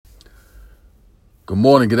Good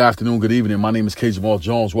morning, good afternoon, good evening. My name is K. Jamal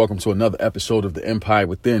Jones. Welcome to another episode of The Empire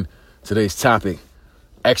Within. Today's topic,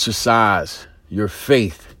 exercise your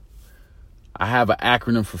faith. I have an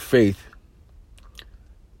acronym for faith,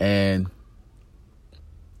 and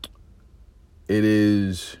it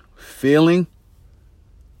is feeling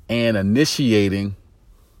and initiating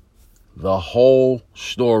the whole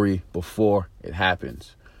story before it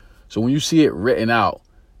happens. So when you see it written out,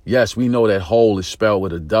 yes, we know that whole is spelled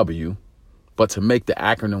with a W. But to make the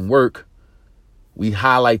acronym work, we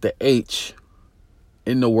highlight the H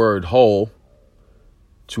in the word whole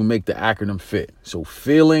to make the acronym fit. So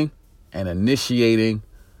feeling and initiating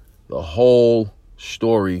the whole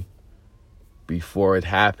story before it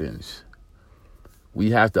happens.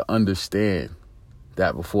 We have to understand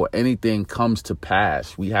that before anything comes to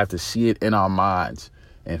pass, we have to see it in our minds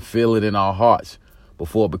and feel it in our hearts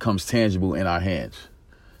before it becomes tangible in our hands.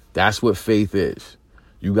 That's what faith is.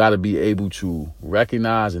 You got to be able to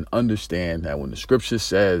recognize and understand that when the scripture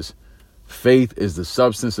says faith is the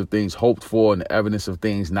substance of things hoped for and the evidence of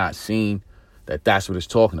things not seen, that's what it's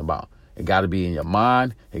talking about. It got to be in your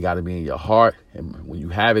mind. It got to be in your heart. And when you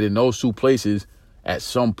have it in those two places, at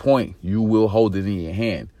some point, you will hold it in your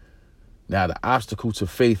hand. Now, the obstacle to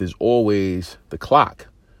faith is always the clock.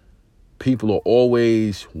 People are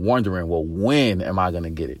always wondering, well, when am I going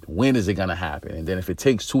to get it? When is it going to happen? And then if it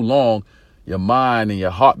takes too long, your mind and your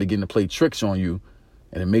heart begin to play tricks on you,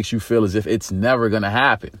 and it makes you feel as if it's never going to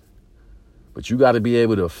happen. But you got to be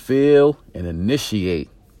able to feel and initiate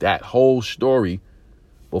that whole story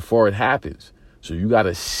before it happens. So you got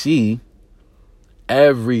to see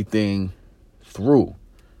everything through.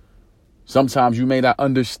 Sometimes you may not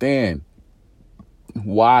understand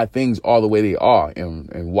why things are the way they are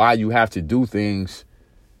and why you have to do things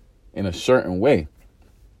in a certain way.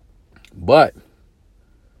 But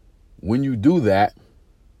when you do that,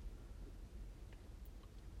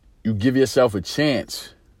 you give yourself a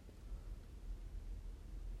chance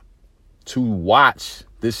to watch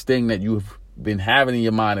this thing that you've been having in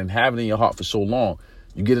your mind and having in your heart for so long.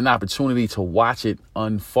 You get an opportunity to watch it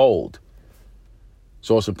unfold.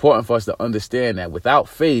 So it's important for us to understand that without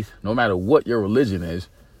faith, no matter what your religion is,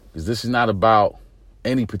 because this is not about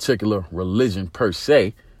any particular religion per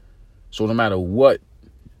se. So no matter what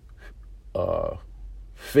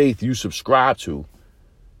faith you subscribe to,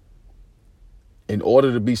 in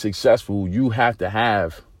order to be successful, you have to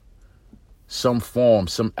have some form,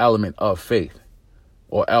 some element of faith.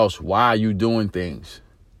 Or else, why are you doing things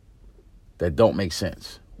that don't make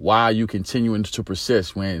sense? Why are you continuing to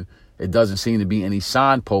persist when it doesn't seem to be any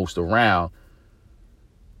signpost around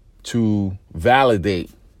to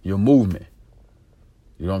validate your movement?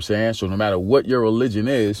 You know what I'm saying? So no matter what your religion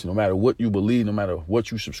is, no matter what you believe, no matter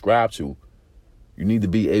what you subscribe to, you need to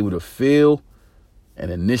be able to feel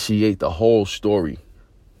and initiate the whole story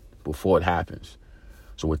before it happens.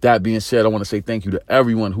 So with that being said, I want to say thank you to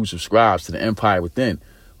everyone who subscribes to The Empire Within.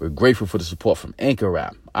 We're grateful for the support from Anchor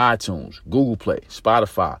App, iTunes, Google Play,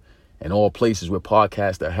 Spotify, and all places where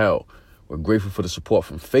podcasts are held. We're grateful for the support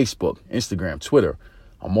from Facebook, Instagram, Twitter.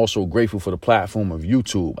 I'm also grateful for the platform of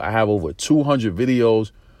YouTube. I have over 200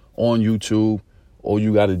 videos on YouTube. All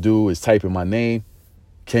you got to do is type in my name,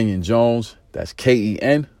 Kenyon Jones. That's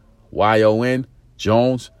Kenyon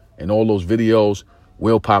Jones. And all those videos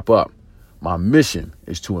will pop up. My mission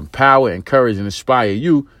is to empower, encourage, and inspire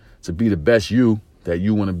you to be the best you that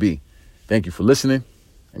you want to be. Thank you for listening,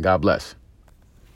 and God bless.